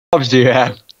Jobs do you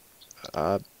have?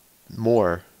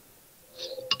 More.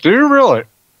 Do you really?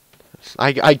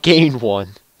 I gained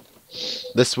one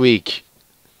this week.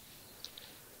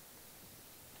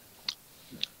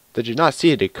 Did you not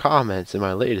see the comments in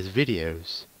my latest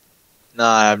videos? No,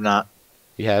 I have not.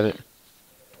 You haven't?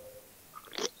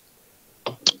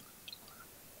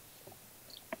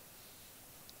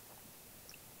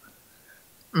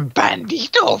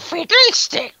 Bandito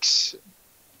Fiddlesticks.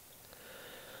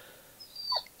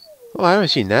 Oh, I haven't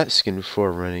seen that skin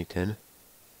before, Runnington.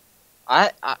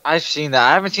 I've seen that.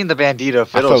 I haven't seen the Bandito I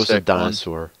thought it was a Fiddlestick one.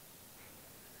 dinosaur.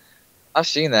 I've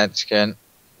seen that skin.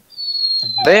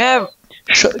 They have.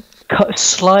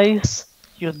 Slice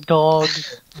your dog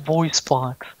voice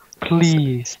box,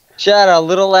 please. Shout out, a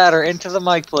little ladder into the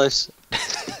mic, please.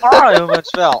 I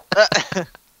almost fell.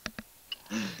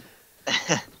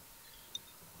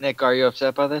 Nick, are you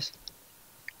upset by this?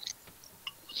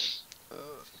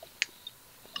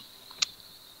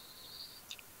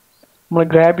 I'm gonna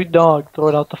grab your dog, throw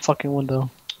it out the fucking window.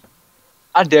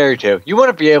 I dare you to. You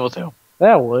wouldn't be able to.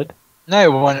 Yeah, I would. No,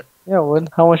 you wouldn't. Yeah, I would.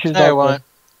 How much is No, you dog? wouldn't.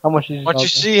 How much is your Once dog? you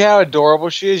see how adorable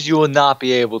she is, you will not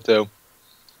be able to.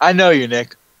 I know you,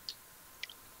 Nick.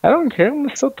 I don't care. I'm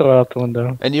gonna still throw it out the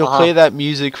window. And you'll play that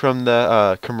music from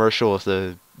the commercial of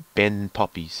the abandoned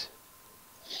puppies.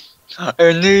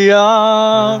 In the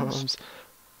arms.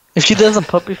 If she does a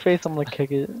puppy face, I'm gonna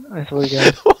kick it. I swear to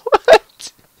God.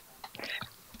 What?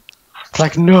 It's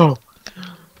like, no.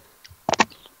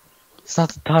 It's not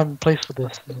the time and place for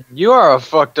this. You are a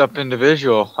fucked up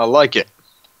individual. I like it.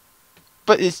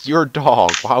 But it's your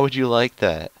dog. Why would you like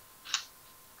that?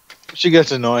 She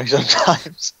gets annoying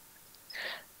sometimes.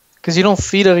 Because you don't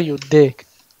feed her your dick.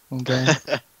 Okay.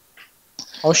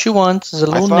 All she wants is a I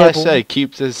little thought nibble. I said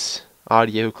keep this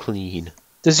audio clean.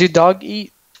 Does your dog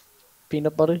eat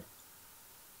peanut butter?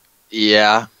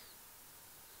 Yeah.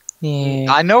 Yeah.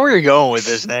 I know where you're going with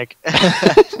this, Nick.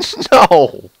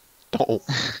 No. Don't.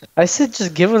 I said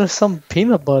just give her some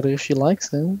peanut butter if she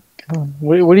likes it. Come on.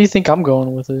 Where do you think I'm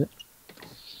going with it?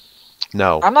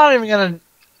 No. I'm not even gonna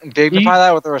dignify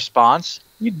that with a response.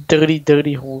 You dirty,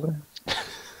 dirty whore.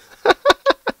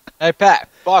 Hey, Pat,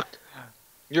 fuck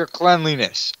your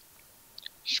cleanliness.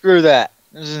 Screw that.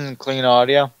 This isn't clean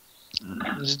audio.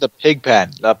 This is the pig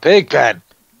pen. The pig pen.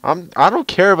 I don't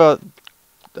care about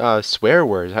swear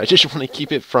words. I just want to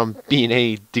keep it from being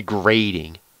a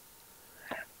degrading.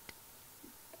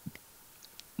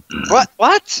 What?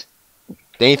 What?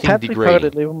 Anything Pat's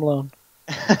degrading. retarded. Leave him alone.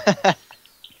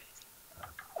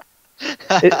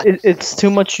 It's too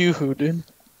much yoo-hoo, dude.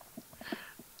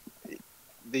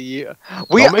 We get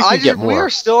we more. are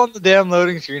still on the damn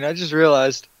loading screen. I just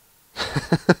realized.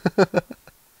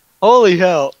 Holy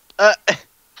hell!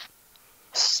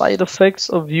 Side effects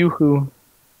of yoo-hoo.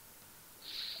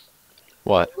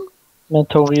 What?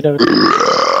 Mental retard.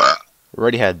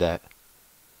 Already had that.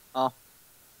 Oh.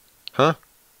 Huh?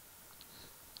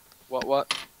 What?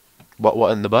 What?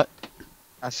 What in the butt?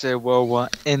 I said, well,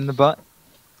 what in the butt?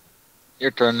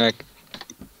 Your turn, Nick.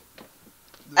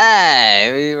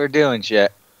 Hey, we were doing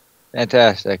shit.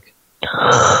 Fantastic.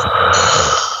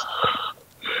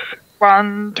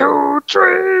 1, 2,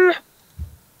 3.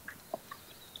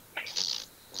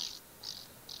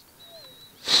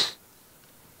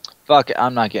 Fuck it,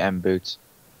 I'm not getting boots.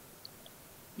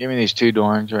 Give me these 2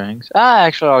 orange rings.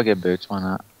 Actually, I'll get boots. Why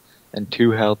not? And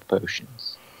 2 health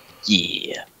potions.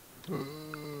 Yeah.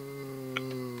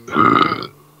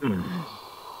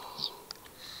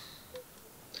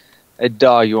 Hey,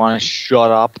 dog, you want to shut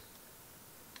up?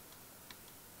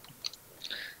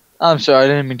 I'm sorry, I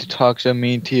didn't mean to talk so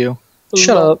mean to you.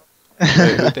 Shut up. Wait,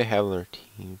 who they have on their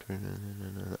team?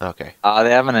 Okay. They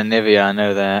have an Anivia, I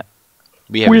know that.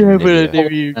 We have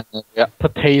Nivea. Yeah.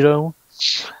 Potato.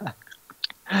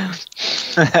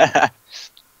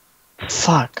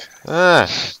 Fuck.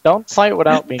 Don't fight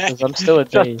without me, because I'm still a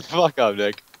Shut J. the fuck up,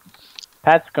 Nick.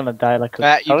 Pat's gonna die like a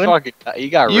Matt, you retard. fucking, you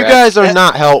got You wrecked. guys are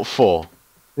not helpful.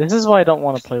 This is why I don't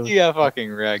want to play with You you. got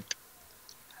fucking wrecked.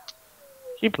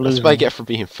 Keep That's losing. what I get for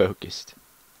being focused.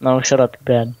 No, shut up, you're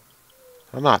bad.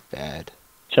 I'm not bad.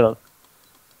 Shut up.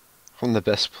 I'm the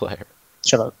best player.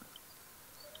 Shut up.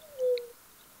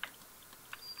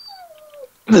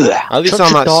 At least Shut I'm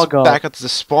your not dog up. back at the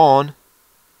spawn.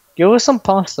 Give her some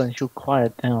pasta and she'll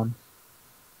quiet down.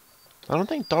 I don't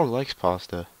think dog likes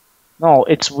pasta. No,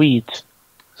 it's weeds.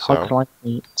 So, Hugs like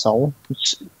meat, so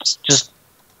it's just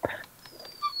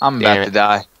I'm Damn about it. to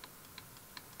die.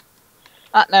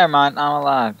 Never mind, I'm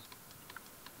alive.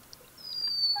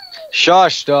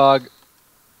 Shush, dog.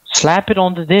 slap it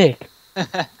on the dick.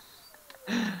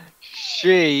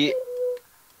 She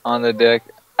on the dick.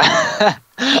 I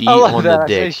love on that. the I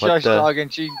say dick. shush What the? dog,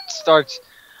 and she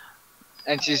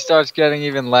starts getting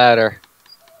even louder.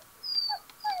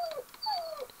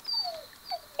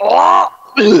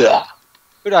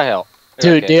 Who'd I help?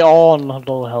 Dude, they all on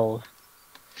low health.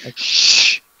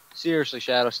 Shh. Seriously,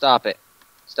 Shadow, stop it.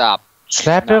 Stop.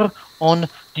 Slap No. her on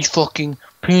the fucking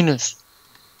penis.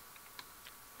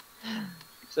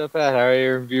 So Pat, how are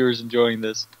your viewers enjoying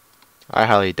this? I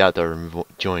highly doubt they're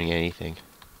enjoying anything.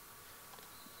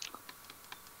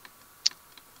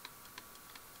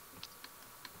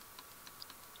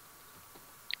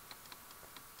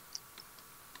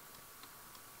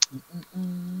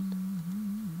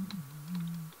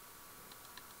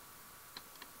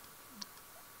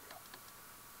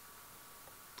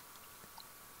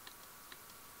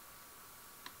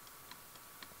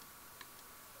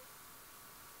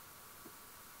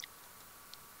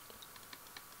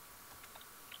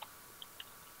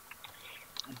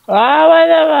 Ah,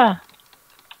 whatever.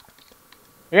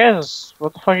 You guys,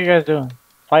 what the fuck are you guys doing?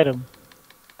 Fight him.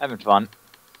 Having fun.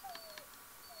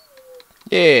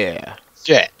 Yeah.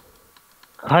 Shit.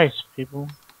 Christ, people.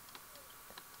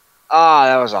 Ah,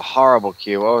 that was a horrible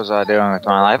cue. What was I doing with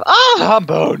my life? Ah, I'm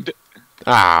boned.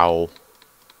 Ow.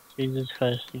 Jesus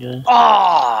Christ, you guys.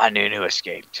 Ah, Nunu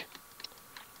escaped.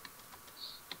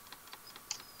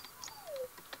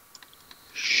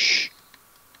 Shh.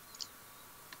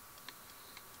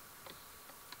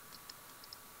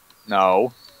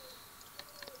 No.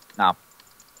 No.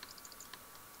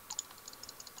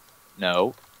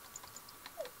 No.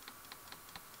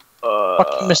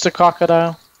 Fuck you, Mr.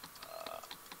 Crocodile.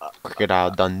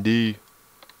 Crocodile Dundee.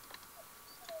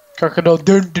 Crocodile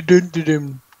dun dun dun dun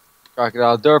dun.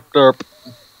 Crocodile derp derp.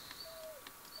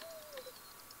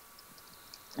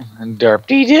 Derp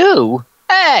doo.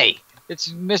 Hey! It's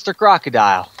Mr.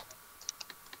 Crocodile.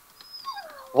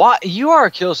 What? You are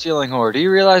a kill stealing whore. Do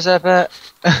you realize that, Pat?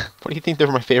 What do you think?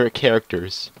 They're my favorite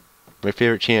characters. My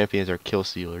favorite champions are kill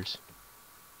stealers.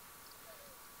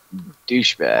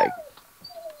 Douchebag.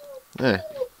 Eh.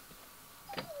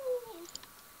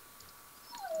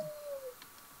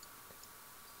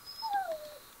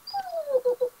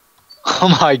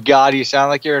 Oh my god, you sound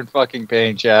like you're in fucking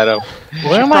pain, Shadow.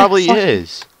 Where She am probably I?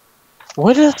 is.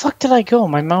 Where the fuck did I go?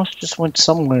 My mouse just went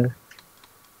somewhere.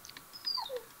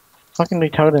 Fucking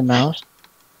retarded mouse.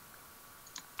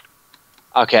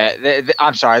 Okay,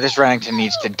 I'm sorry, this Remington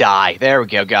needs to die. There we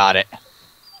go, got it.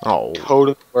 Oh.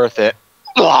 Totally worth it.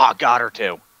 Oh, got her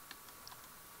too.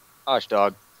 Hush,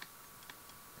 dog.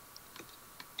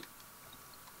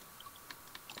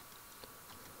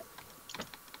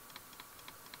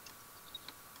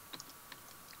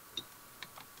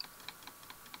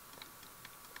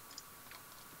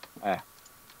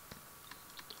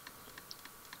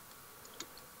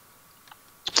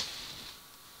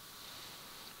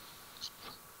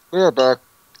 We're back.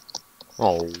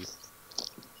 Oh.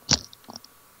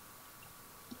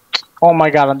 Oh my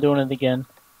god, I'm doing it again.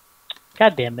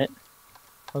 God damn it.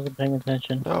 Wasn't paying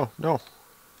attention. No, no.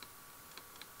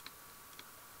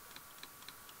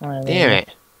 Alright, Damn it.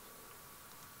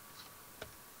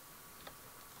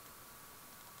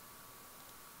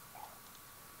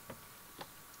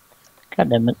 God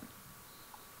damn it.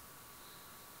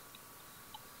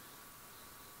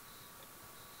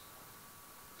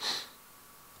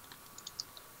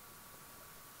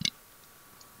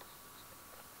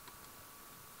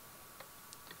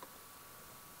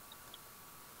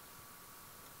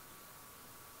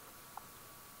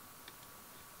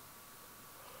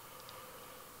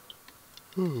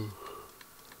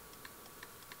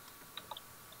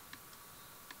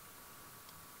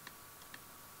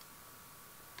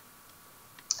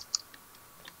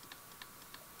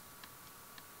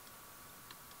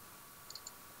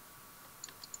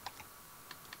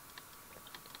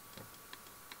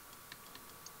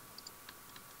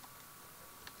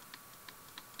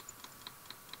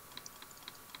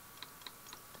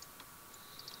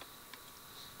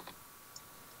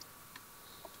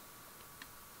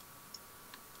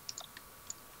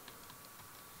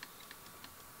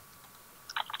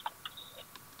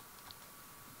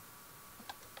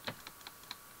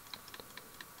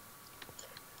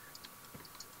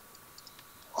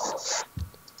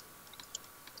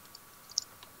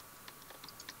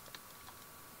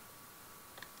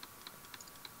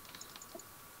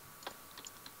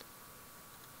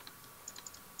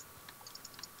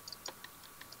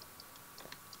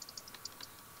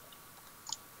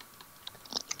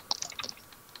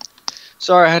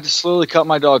 Sorry, I had to slowly cut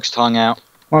my dog's tongue out.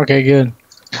 Okay, good.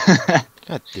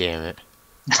 God damn it.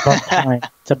 It's about time.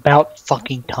 It's about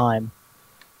fucking time.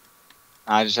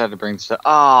 I just had to bring stuff.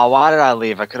 Oh, why did I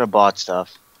leave? I could have bought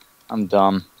stuff. I'm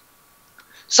dumb.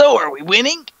 So, are we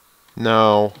winning?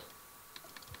 No.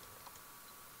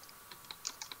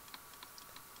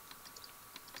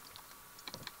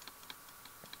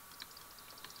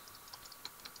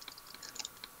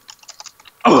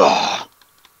 Ugh.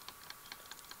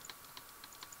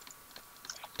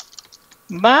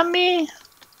 Mommy?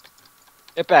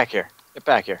 Get back here. Get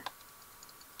back here.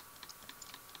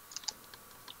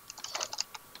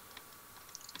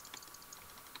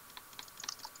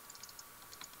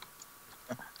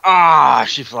 Ah,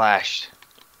 she flashed.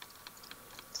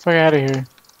 Fuck out of here.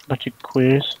 Bunch of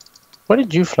queers. Why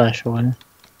did you flash away?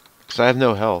 Because I have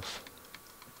no health.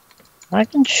 I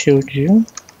can shoot you.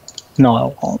 No,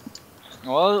 I won't.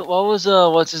 What was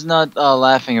what's his nut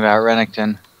laughing about,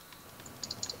 Rennington?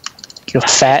 You're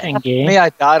fat and gay. Me, I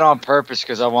died on purpose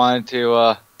because I wanted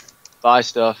to buy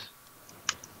stuff.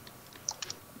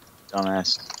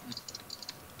 Dumbass.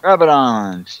 Grab it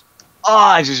on. Oh,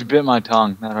 I just bit my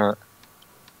tongue. That hurt.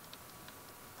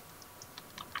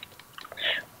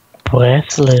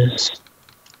 Breathless.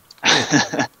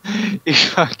 You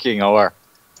fucking whore.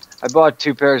 I bought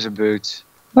 2 pairs of boots.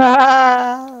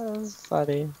 Ah, that's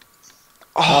funny.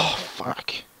 Oh,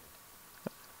 fuck.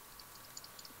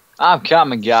 I'm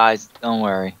coming, guys. Don't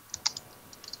worry.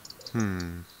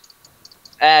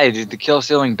 Hey, did the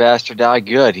kill-stealing bastard die?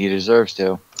 Good. He deserves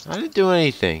to. I didn't do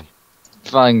anything.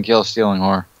 Fucking kill-stealing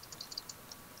whore.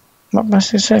 What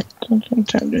must I say?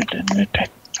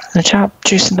 The chop,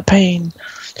 chasing the pain.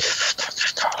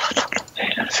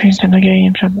 Things in the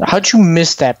game. How'd you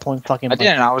miss that point fucking I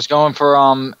didn't. I was going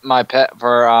for my pet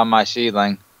for my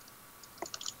seedling.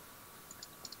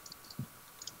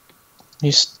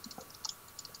 He's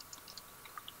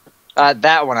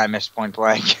That one I missed point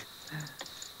blank.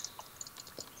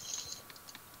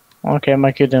 okay,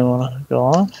 my kid didn't want to go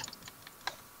off.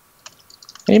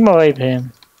 Need more rape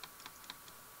him.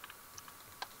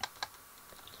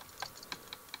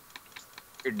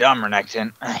 You're dumb,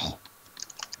 Renekton.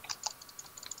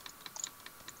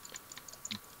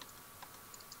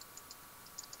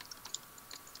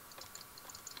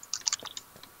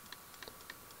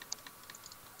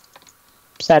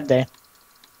 Sad day.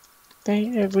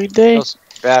 Every day. Those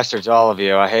bastards, all of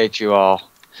you. I hate you all.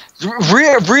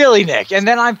 Really, Nick? And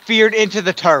then I'm feared into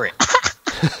the turret.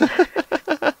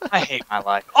 I hate my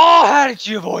life. Oh, how did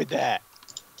you avoid that?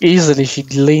 Easily, she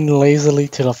leaned lazily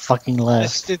to the fucking I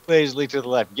left. stood lazily to the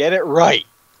left. Get it right.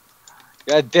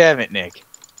 God damn it, Nick.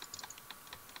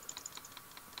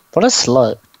 What a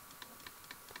slut.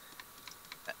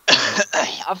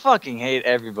 I fucking hate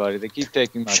everybody. They keep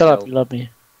taking my Shut up, kill. you love me.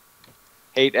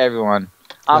 Hate everyone.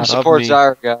 I'm Love support me.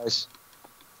 Zyra, guys.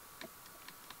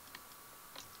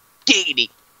 Giggity.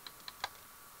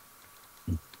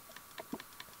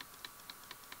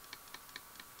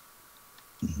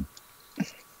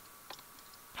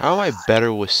 How am I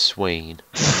better with Swain?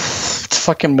 It's a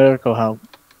fucking miracle how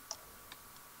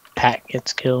Pat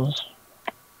gets kills.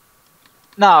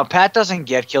 No, Pat doesn't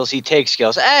get kills. He takes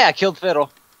kills. Hey, I killed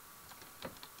Fiddle.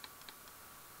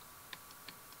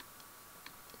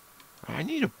 I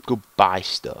need to go buy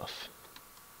stuff.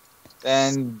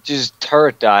 Then just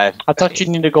turret dive. I thought you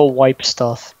need to go wipe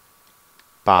stuff.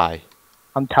 Buy.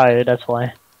 I'm tired, that's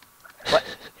why.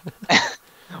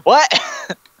 What?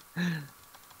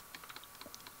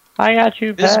 I got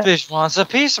you, This Pat. bitch wants a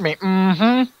piece of me.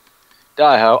 Mm-hmm.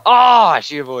 Die ho. Oh,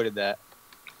 she avoided that.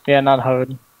 Yeah, not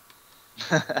hard.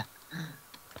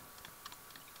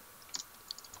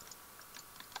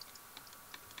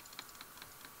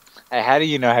 Hey, how do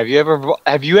you know? Have you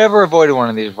ever avoided one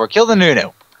of these before? Kill the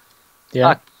Nunu.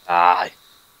 Yeah. Ah.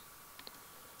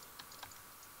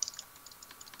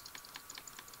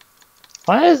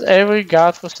 Why is every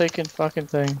godforsaken fucking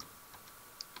thing?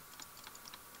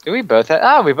 Do we both have?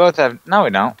 Oh, we both have. No, we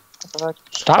don't. What the fuck?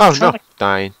 Stop Oh, trying no.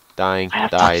 Dying. I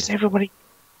have Died. to everybody.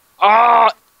 Oh.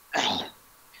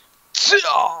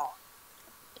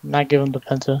 Not give him the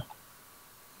penta.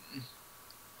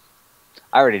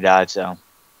 I already died, so.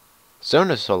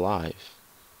 Zona's alive.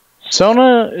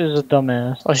 Sona is a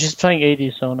dumbass. Oh, she's playing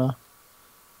AD Sona.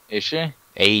 Is she?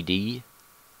 AD?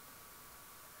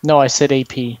 No, I said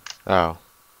AP. Oh.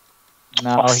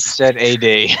 No, he said AD.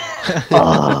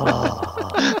 Oh.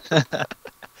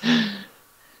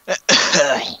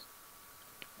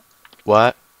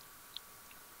 What?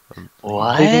 Bleeding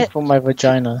What? from my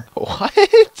vagina.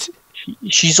 What?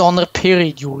 She's on her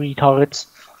period, you retards.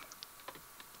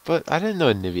 But I didn't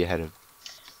know Nivea had a...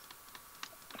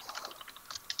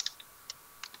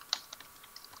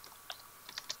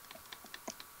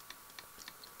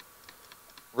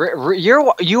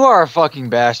 You are a fucking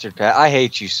bastard, Pat. I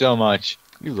hate you so much.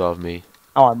 You love me.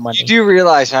 I want money. You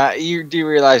do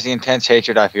realize the intense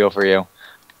hatred I feel for you.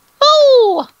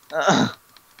 Oh!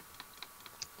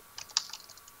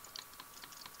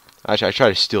 Actually, I tried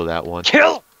to steal that one.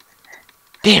 Kill!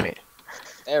 Damn it!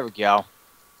 There we go.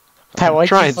 Pat, I'm why'd you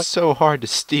trying fuck- so hard to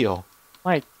steal.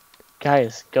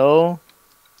 Guys, go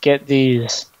get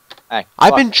these. Hey,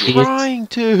 I've been fuck you. trying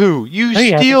to. You No,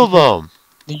 you steal haven't.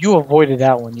 them. You avoided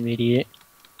that one, you idiot.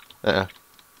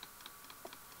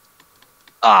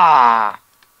 Ah!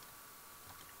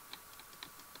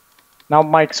 Now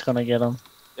Mike's gonna get them.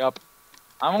 Yup.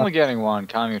 I'm only getting one.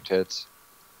 Calm your tits.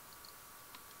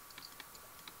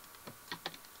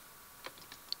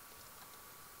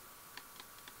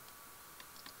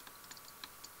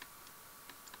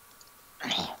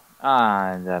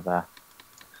 Ah, da.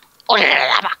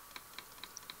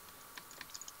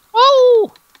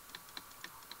 Oh!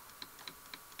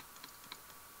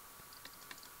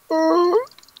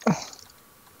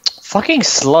 Fucking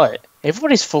slut.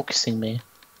 Everybody's focusing me.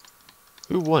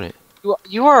 Who won it?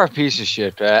 You are a piece of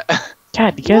shit, Pat.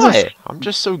 God, you guys are... What? I'm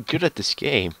just so good at this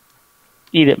game.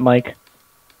 Eat it, Mike.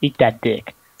 Eat that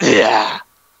dick. Yeah.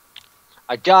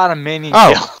 I got a minion.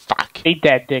 Oh, Kill. fuck. Eat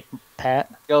that dick,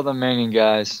 Pat. Kill the minion,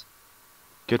 guys.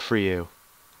 Good for you.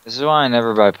 This is why I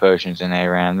never buy potions in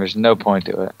ARAM. There's no point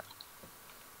to it.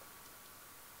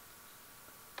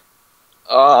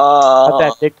 How'd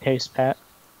that dick taste, Pat?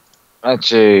 Let's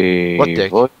see. What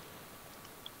dick?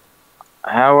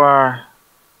 How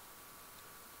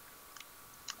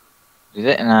do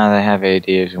they? No, they have AD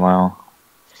as well.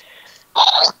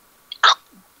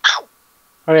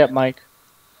 Hurry up, Mike.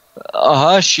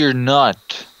 Hush your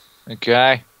nut.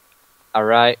 Okay. All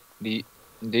right. Do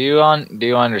you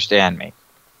understand me?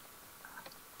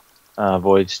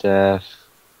 Void staff.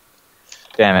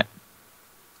 Damn it.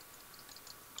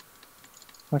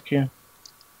 Fuck you.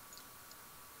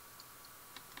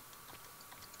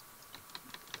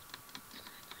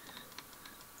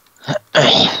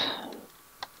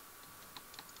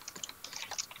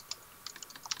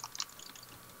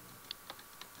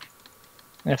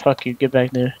 Yeah, fuck you. Get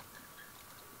back there.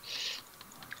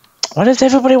 Why does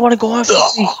everybody want to go after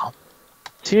me?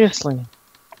 Seriously.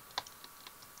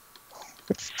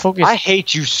 Focus. I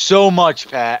hate you so much,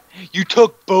 Pat. You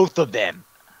took both of them.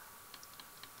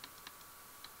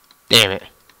 Damn it.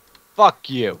 Fuck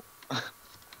you.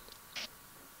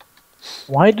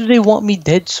 Why do they want me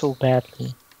dead so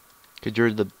badly? Because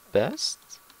you're the best?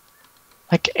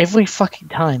 Like every fucking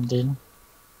time, dude.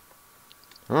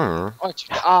 What?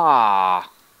 Ah.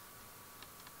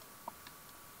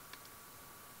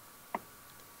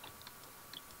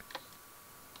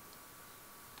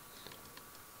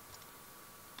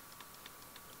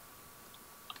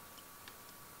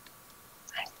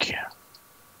 Thank you.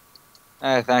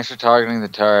 Hey, thanks for targeting the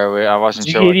turret. I wasn't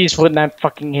You sure. idiots wouldn't have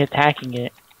fucking attacking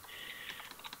it.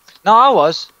 No, I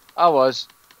was.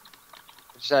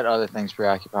 Just had other things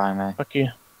preoccupying me. Fuck you.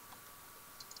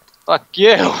 Fuck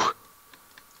you. You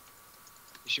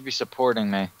should be supporting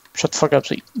me. Shut the fuck up,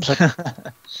 sleep.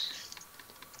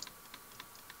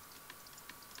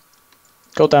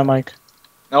 Go down, Mike.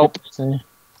 Nope. Stay.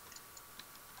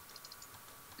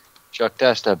 Chuck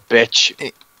Testa,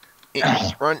 bitch.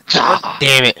 Run.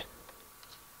 Damn it.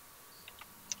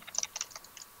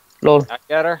 Lol. I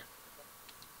get her.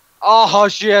 Oh,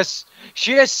 she has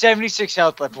 76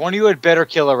 health left. One of you had better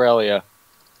kill Aurelia.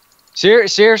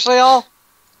 Seriously, all?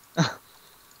 Damn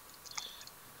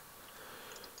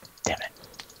it.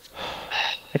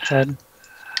 I tried.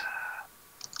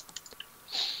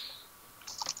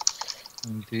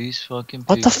 These fucking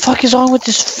What the fuck is wrong with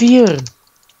this sphere?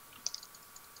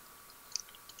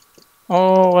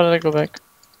 Oh, why did I go back?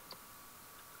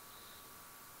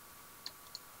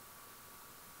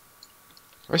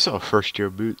 I saw first year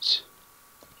boots.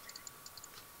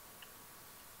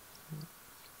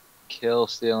 Kill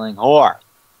stealing whore.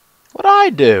 What'd I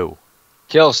do?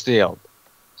 Kill stealed.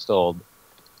 Stole.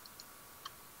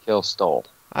 Kill stole.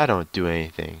 I don't do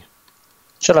anything.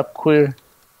 Shut up, queer.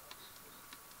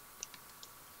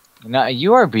 No,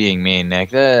 you are being mean,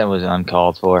 Nick. That was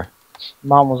uncalled for.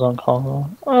 Mom was on call.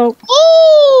 Oh.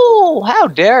 Oh, how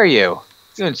dare you?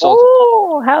 You insulted.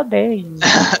 Oh, how dare you?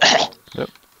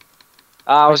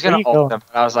 I was Where gonna you ult go? them,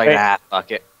 but I was like, Wait. ah,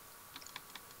 fuck it.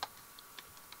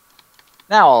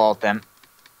 Now I'll ult them.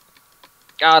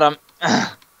 Got him.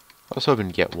 I was hoping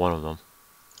to get one of them.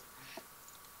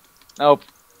 Nope.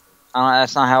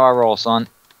 That's not how I roll, son.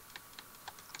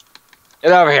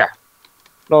 Get over here.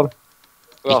 Lol.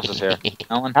 Who else is here?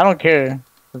 No one? I don't care.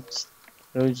 It's,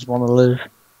 I really just want to live.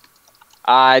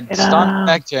 I Get stunned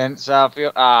up. Nectin, so I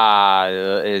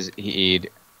feel is he'd.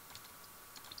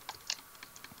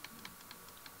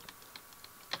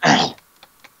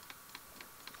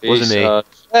 Wasn't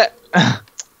me.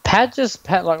 Pat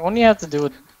like all you have to do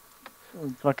with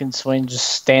fucking Swain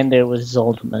just stand there with his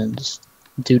ultimate and just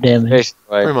do damage.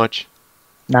 Basically. Pretty much.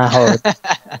 Not hard.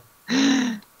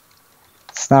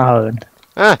 It's not hard.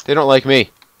 Ah, they don't like me.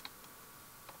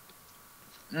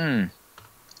 Hmm.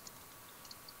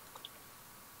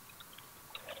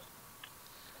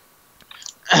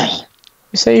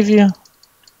 We save you.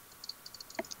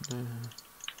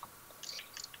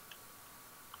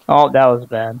 Oh, that was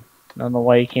bad. I don't know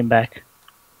why you came back.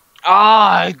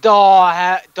 Oh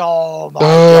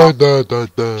my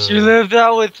God. She lived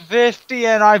out with 50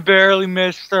 and I barely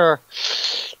missed her.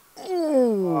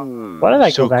 Ooh, Why did I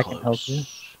so go back close. and help you?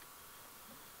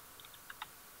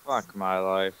 Fuck my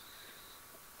life.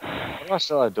 What do I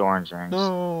still have Doran's rings?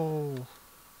 No.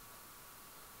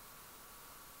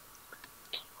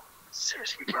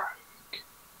 Seriously, bro.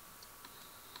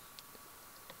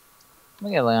 Let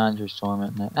me get Leandre's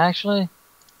Torment in it. Actually,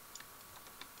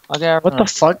 I'll get What the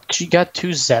fuck? She got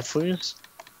 2 Zephyrs?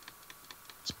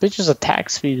 This bitch's attack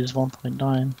speed is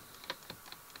 1.9.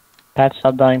 Pat,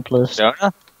 stop dying, please.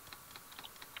 Jonah?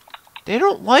 They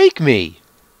don't like me.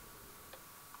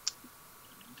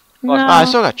 No. Ah, I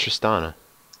still got Tristana.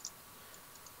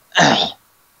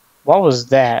 What was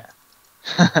that?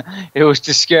 It was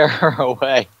to scare her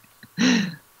away.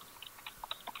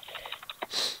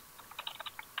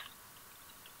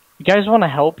 You guys want to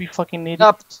help? You fucking need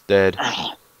Nope. Dead.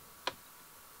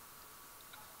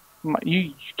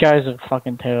 You guys are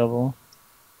fucking terrible.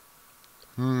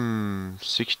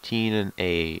 16 and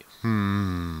 8. How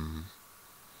am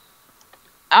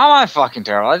I fucking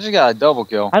terrible? I just got a double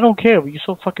kill. I don't care, but you're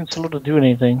so fucking slow to do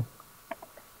anything.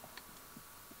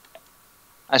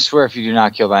 I swear if you do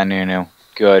not kill that Nunu.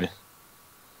 Good.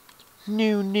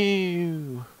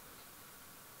 New.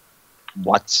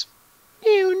 What?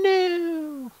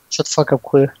 New. Shut the fuck up,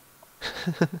 Queer.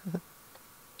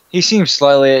 He seems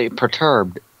slightly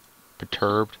perturbed.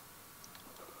 Perturbed.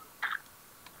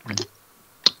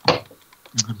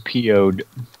 PO'd.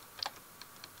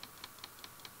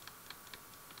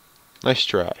 Nice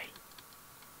try.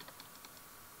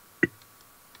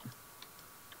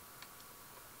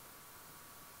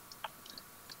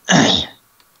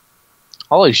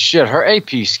 Holy shit, her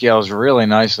AP scales really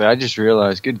nicely. I just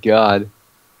realized. Good God.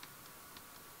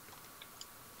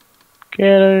 Get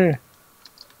her.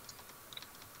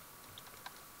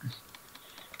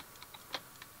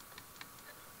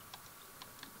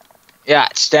 Yeah,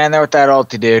 stand there with that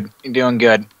ulti, dude. You're doing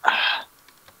good.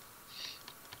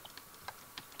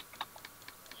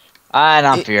 I'm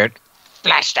not feared.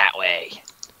 Flash that way.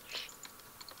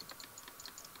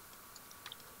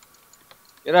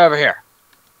 Get over here.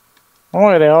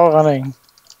 Oh, they're all running.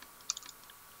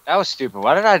 That was stupid.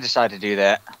 Why did I decide to do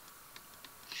that?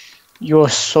 You're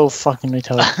so fucking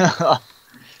retarded.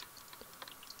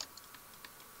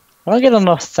 I don't get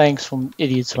enough thanks from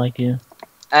idiots like you.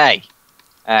 Hey,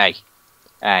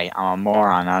 I'm a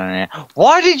moron, not an idiot.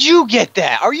 Why did you get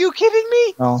that? Are you kidding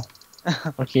me? No.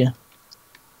 Fuck you.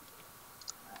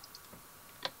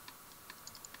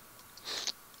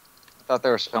 I thought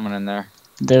there was someone in there.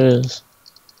 There is.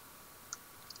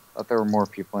 I thought there were more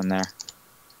people in there.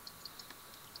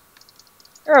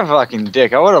 You're a fucking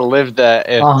dick. I would have lived that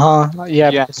if... Uh-huh. Yeah,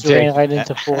 Yeah, because you ran dick. right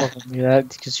into 4 of them. Yeah,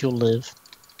 because you'll live.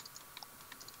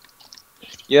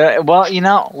 Yeah, well, you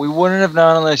know, we wouldn't have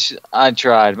known unless I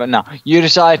tried. But no, you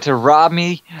decided to rob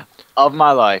me of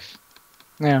my life.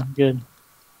 Yeah, good.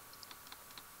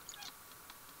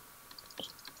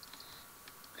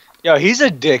 Yo, he's a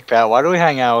dick, Pat. Why do we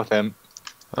hang out with him?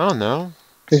 I don't know.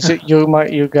 Because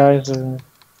you guys are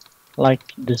like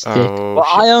this dick. Oh, Well,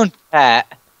 shit. I own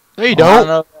Pat. No, you Well, I don't.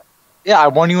 know- Yeah, I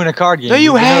won you in a card game. No,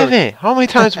 you You've been over- haven't. How many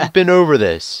times have we been over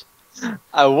this?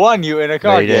 I won you in a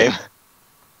card you didn't. game.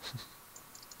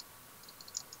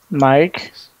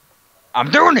 Mike?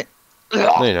 I'm doing it. you're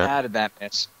not. How did that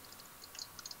miss?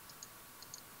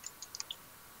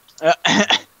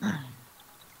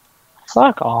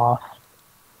 Fuck off.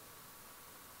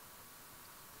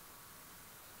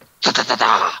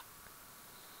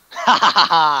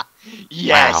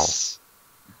 Yes.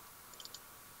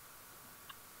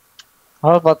 I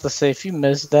was about to say, if you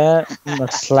miss that, I'm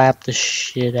gonna slap the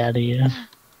shit out of you.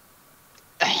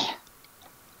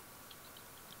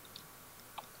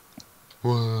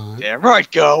 What? Damn right,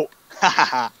 go.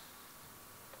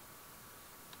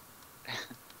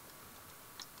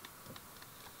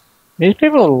 These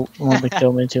people want to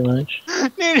kill me too much.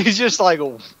 He's just like,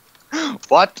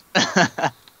 what?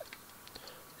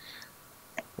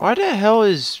 Why the hell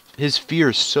is his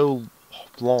fear so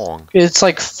long? It's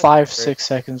like 5-6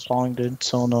 seconds long, dude.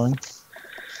 So annoying.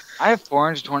 I have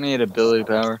 428 ability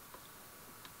power.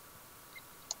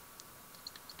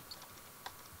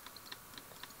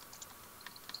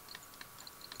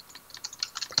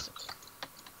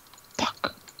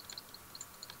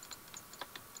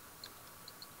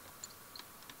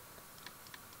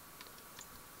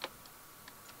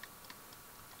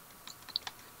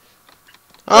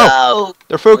 Oh,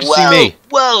 they're focusing me.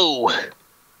 Whoa!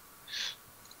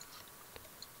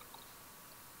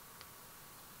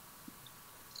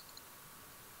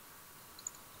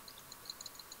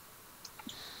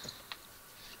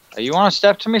 You want to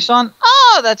step to me, son?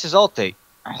 Oh, that's his ulti.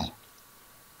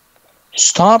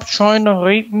 Stop trying to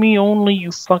rape me only,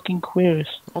 you fucking queers.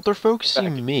 Well, they're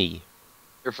focusing me.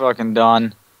 You're fucking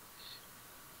done.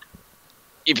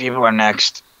 You people are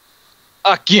next.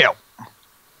 Fuck you.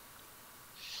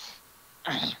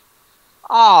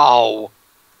 Oh.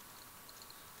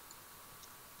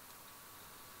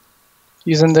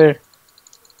 He's in there.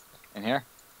 In here?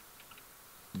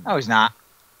 No, he's not.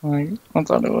 I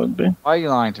thought it would be. Why are you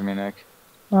lying to me, Nick?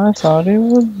 I thought it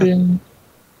would be.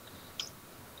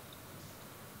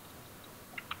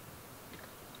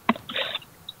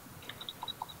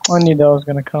 I knew that was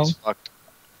gonna come. He's fucked.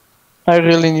 I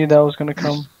really knew that was gonna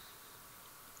come.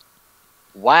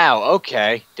 Wow,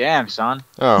 okay. Damn, son.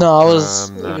 Oh, No, I was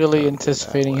I'm not really going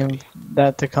anticipating that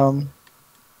that to come.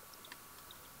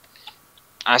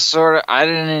 I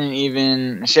didn't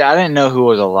even... See, I didn't know who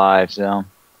was alive, so...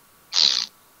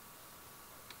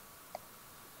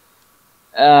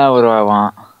 what do I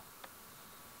want?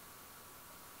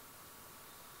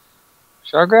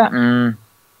 Shardrat?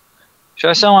 Should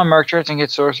I sell my merc shirts and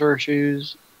get sorcerer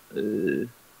shoes?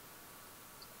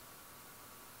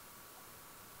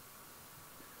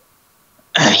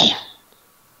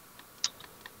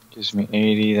 Gives me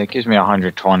 80. That gives me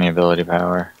 120 ability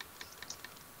power.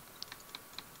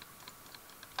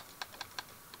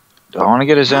 Do I want to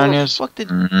get a Zonia's? Fuck did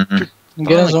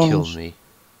Get his own. killed me?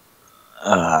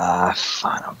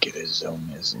 Fine, I'll get a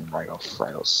Zonia's and I go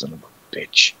Frido, son of a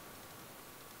bitch.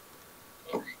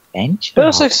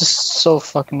 Fiddlesticks is so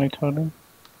fucking retarded.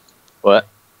 What?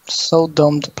 So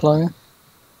dumb to play.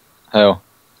 Who?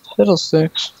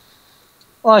 Fiddlesticks.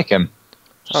 I like him.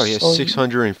 Oh, he has So-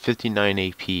 659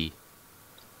 AP.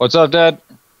 What's up, Dad?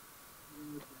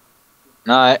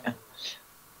 Night.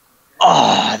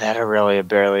 Oh, that really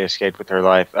barely escaped with her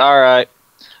life. Alright.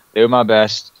 Do my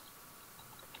best.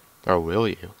 Or will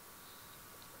you?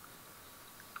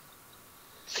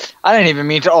 I didn't even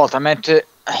mean to ult. I meant to...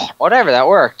 Whatever, that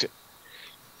worked.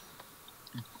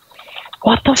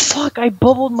 What the fuck? I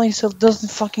bubbled myself. Doesn't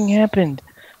fucking happen.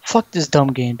 Fuck this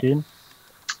dumb game, dude.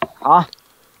 Huh?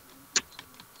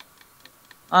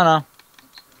 I don't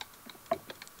know.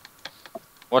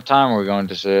 What time are we going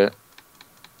to see it?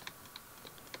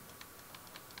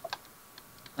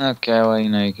 Okay, well, you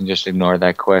know, you can just ignore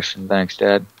that question. Thanks,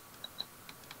 Dad.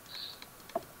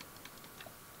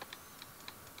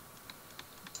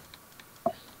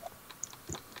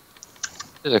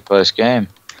 This is a close game.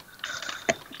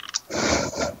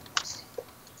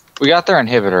 We got their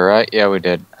inhibitor, right? Yeah, we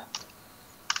did.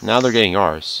 Now they're getting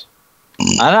ours.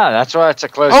 I know, that's why it's a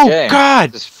close Oh, game.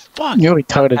 God! Just Fuck! You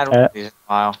retarded had one that. of these in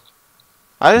a while.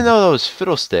 I didn't know that was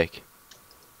Fiddlestick.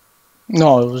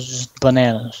 No, it was just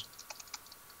bananas.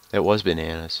 It was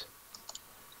bananas.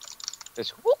 This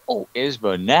whoa is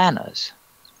bananas.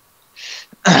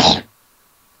 Fuck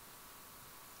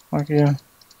yeah.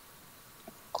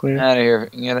 Queer. Out of here.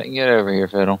 Get over here,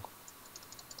 Fiddle.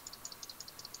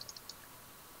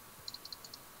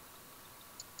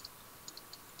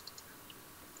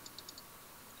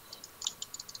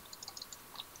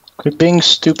 Quit being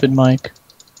stupid, Mike.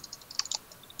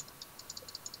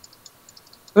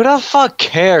 Who the fuck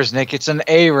cares, Nick? It's an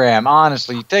ARAM.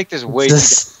 Honestly, you take this way too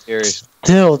This- serious.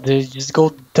 Still, dude, just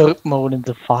go dirt mode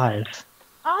into 5.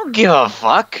 I don't give a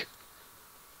fuck.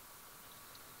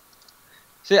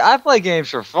 See, I play games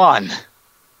for fun.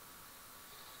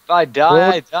 If I die,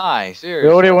 Well, I die. We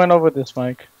Seriously. already went over this,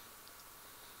 Mike.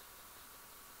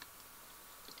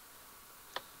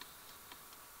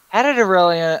 How did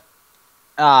Aurelia...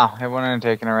 Ah, it wouldn't have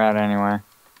taken her out anyway.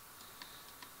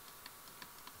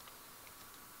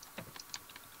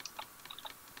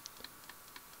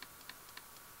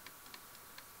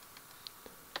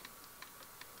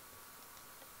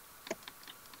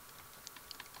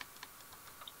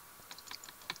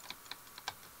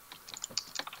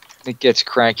 It gets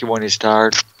cranky when he's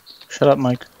tired. Shut up,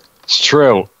 Mike. It's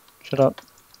true. Shut up.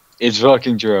 It's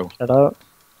fucking true. Shut up.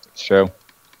 It's true.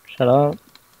 Shut up.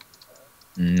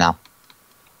 No.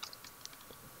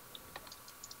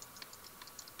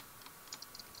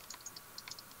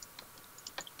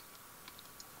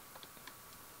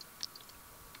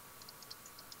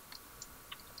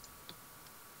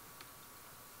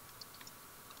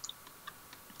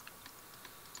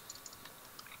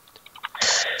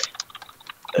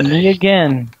 Me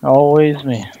again. Always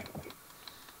me.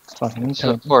 Fucking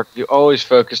retarded. Support. You always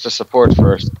focus the support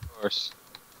first, of course.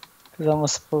 Because I'm a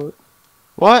support.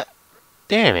 What?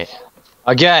 Damn it.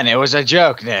 Again, it was a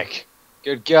joke, Nick.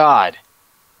 Good God.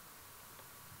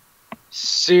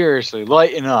 Seriously,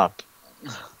 lighten up.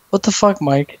 What the fuck,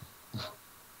 Mike?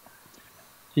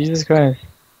 Jesus Christ.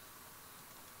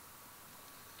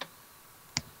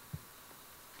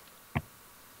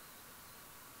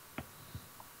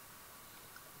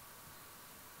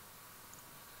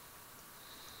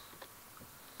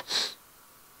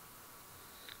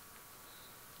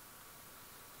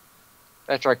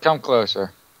 That's right, come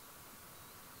closer.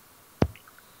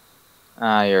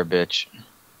 Ah, you're a bitch.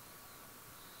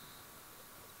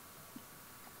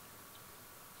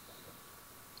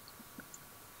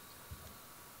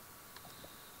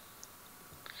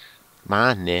 Come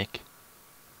on, Nick.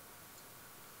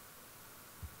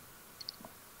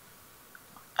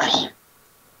 I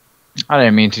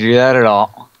didn't mean to do that at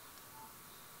all.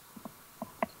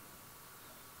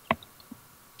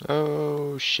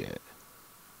 Oh, shit.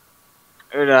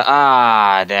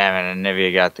 Ah, damn it,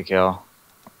 Nivea got the kill.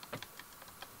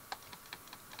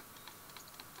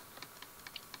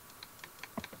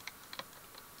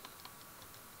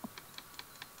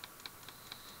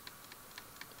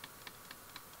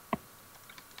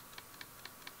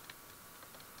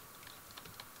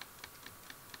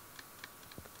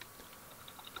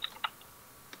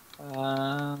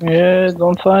 Yeah,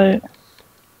 don't fight.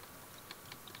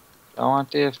 I want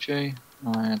DFG.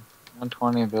 Alright,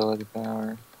 120 ability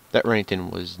power. That Rankin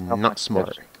was not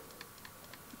smart.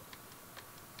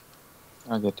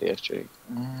 I'll get DFG.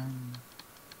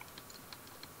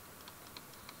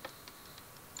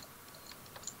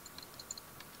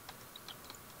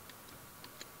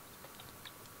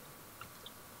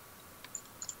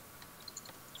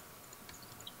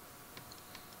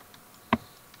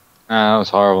 That was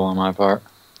horrible on my part.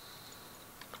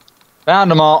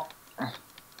 Found them all.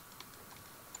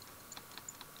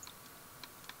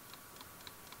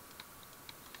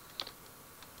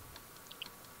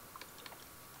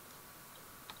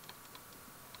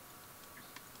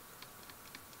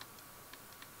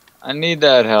 I need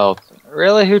that health.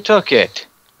 Really? Who took it?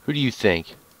 Who do you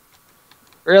think?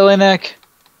 Really, Nick?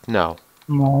 No.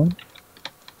 No.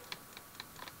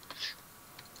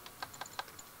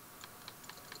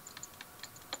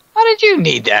 How did you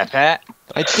need that, Pat?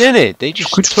 I didn't. They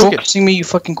just Quit took it. focusing me, you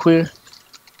fucking queer.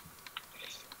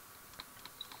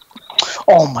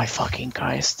 Oh my fucking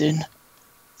Christ, dude.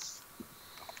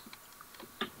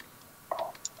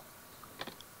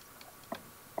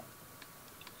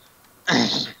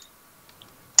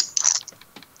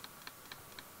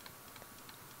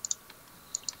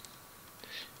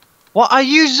 Well, I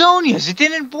used Zonia's. It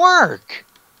didn't work.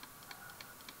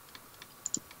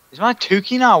 Is my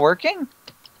Tukey not working?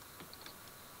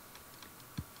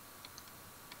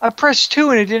 I pressed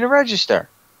 2 and it didn't register.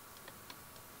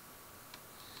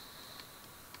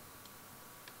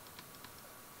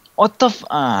 What the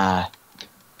f-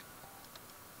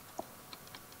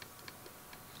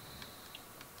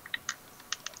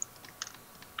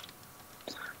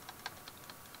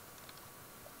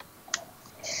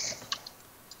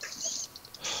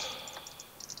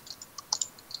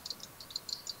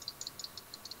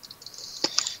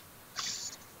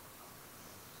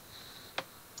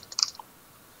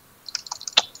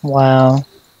 Wow. You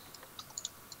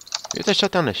have to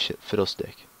shut down the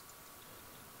fiddlestick.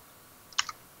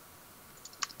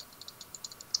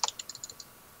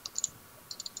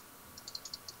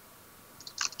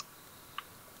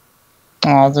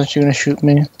 Oh, I thought you were gonna shoot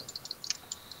me.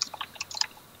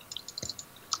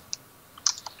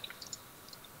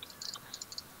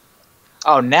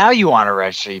 Oh, now you want to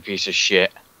register, you piece of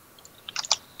shit.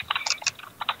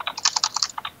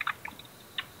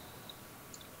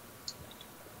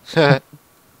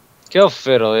 Kill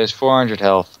Fiddle. He has 400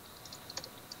 health.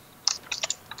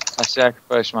 I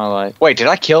sacrificed my life. Wait, did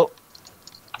I kill?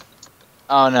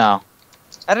 Oh no.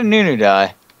 How did Nunu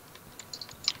die?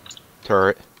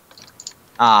 Turret.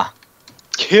 Ah.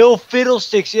 Kill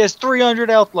Fiddlesticks. He has 300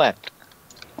 health left.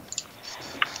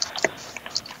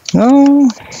 No.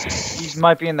 He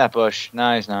might be in that bush.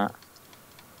 No, he's not.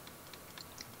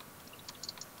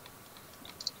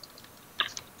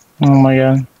 Oh my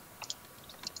god.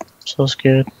 So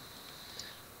scared.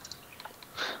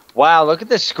 Wow, look at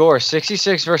this score.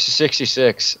 66 versus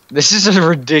 66. This is a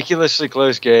ridiculously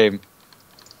close game.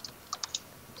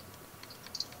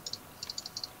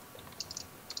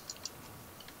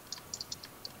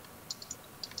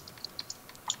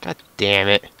 God damn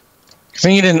it. If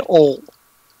I get an ult,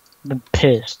 I've been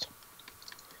pissed.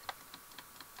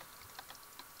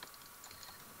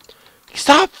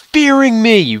 Stop fearing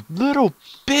me, you little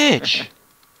bitch.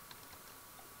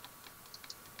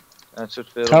 That's what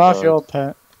Fiddle Cut off does. your old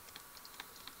pet.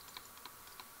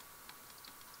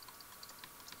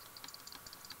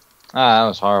 Ah, that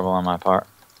was horrible on my part.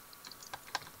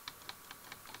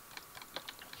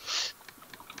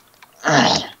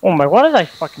 Oh my, why did I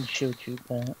fucking shoot you,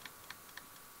 Pat?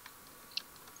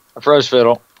 I froze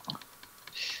fiddle.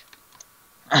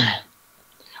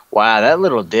 Wow, that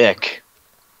little dick.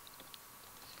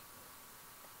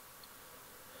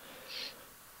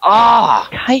 Ah!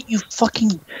 Kite, you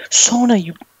fucking Sona,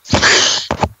 you.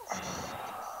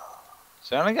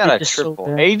 Sona got a It's so triple.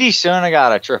 bad. 80 Sona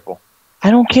got a triple.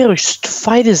 I don't care. Just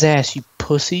fight his ass, you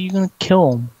pussy. You're gonna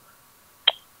kill him.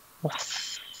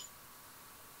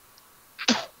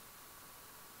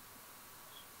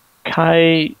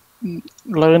 Kai,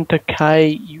 learn to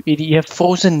kite, you idiot. You have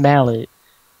frozen mallet.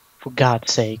 For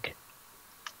God's sake.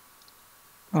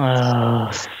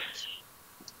 No!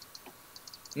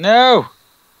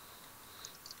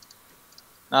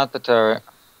 Not the turret.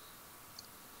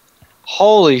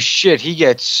 Holy shit, he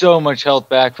gets so much health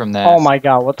back from that. Oh my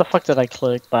god, what the fuck did I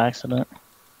click by accident?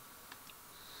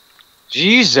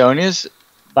 Jeez, Zonia's.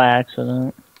 By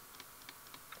accident.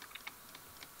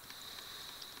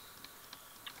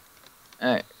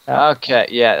 Hey, Yeah. okay,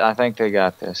 yeah, I think they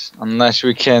got this. Unless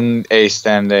we can ace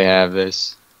them, they have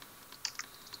this.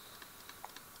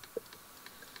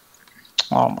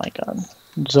 Oh my god.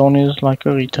 Zone is like a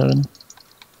retard.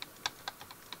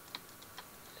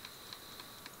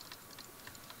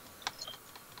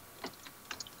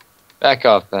 Back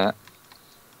off that.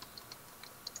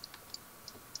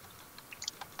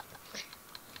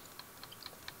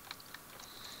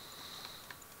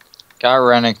 Got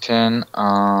Rennington.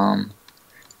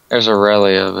 There's a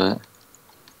rally of it.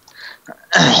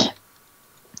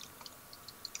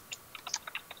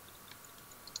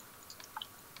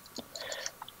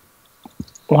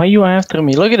 Why are you after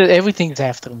me? Look at it, everything's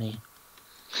after me.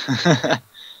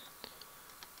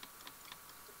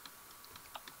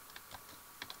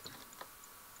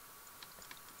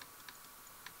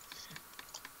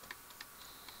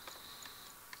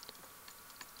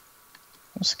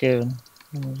 I'm scared.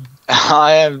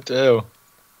 I am too.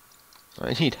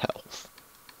 I need health.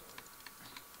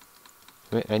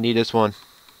 Wait, I need this one.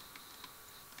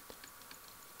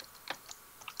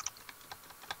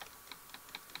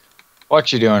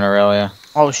 What you doing, Aurelia?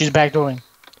 Oh, she's backdooring.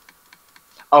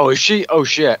 Oh, is she? Oh,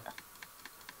 shit.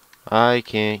 I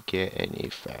can't get any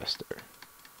faster.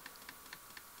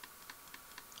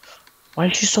 Why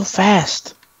is she so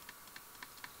fast?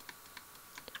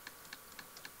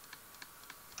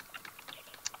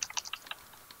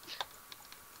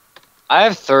 I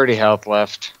have 30 health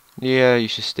left. Yeah, you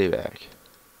should stay back.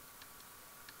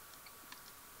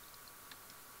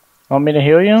 Want me to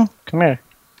heal you? Come here.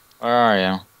 Where are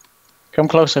you? Come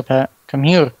closer, Pat. Come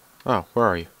here. Oh, where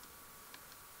are you?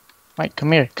 Mike,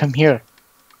 come here. Come here.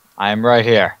 I am right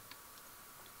here.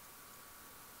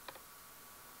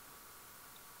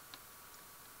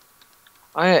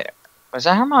 Oh, was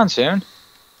that her monsoon?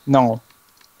 No.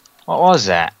 What was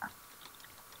that?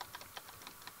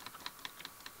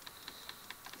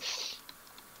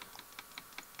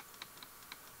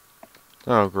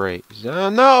 Oh, great.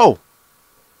 No!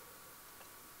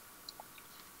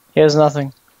 He has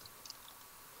nothing.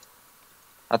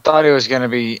 I thought it was gonna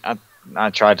be. I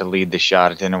tried to lead the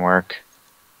shot. It didn't work.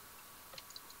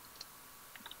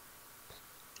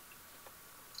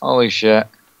 Holy shit!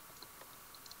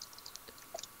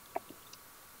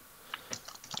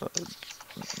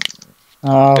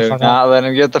 Oh, Do fuck not let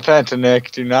him get the penta,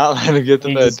 Nick. Do not let him get the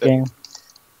I hate this penta. game.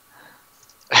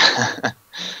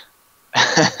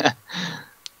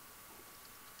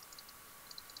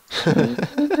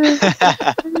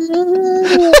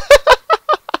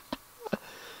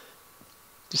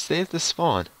 Just stay at the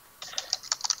spawn.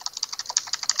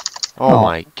 Oh Oh.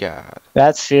 my god.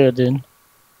 That's fear, dude.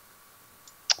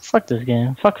 Fuck this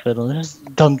game. Fuck Fiddle. This is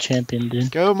dumb champion,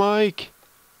 dude. Go, Mike!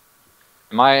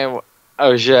 Am I?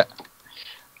 Oh shit!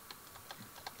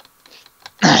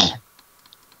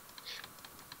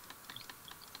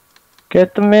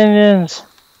 Get the minions.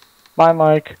 Bye,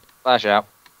 Mike. Flash out.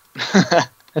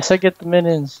 I said get the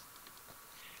minions.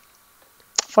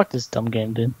 Fuck this dumb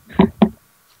game, dude.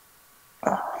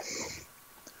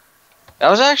 That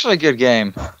was actually a good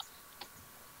game.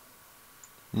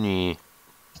 Nee.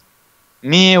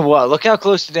 Me and what? Look how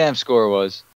close the damn score was.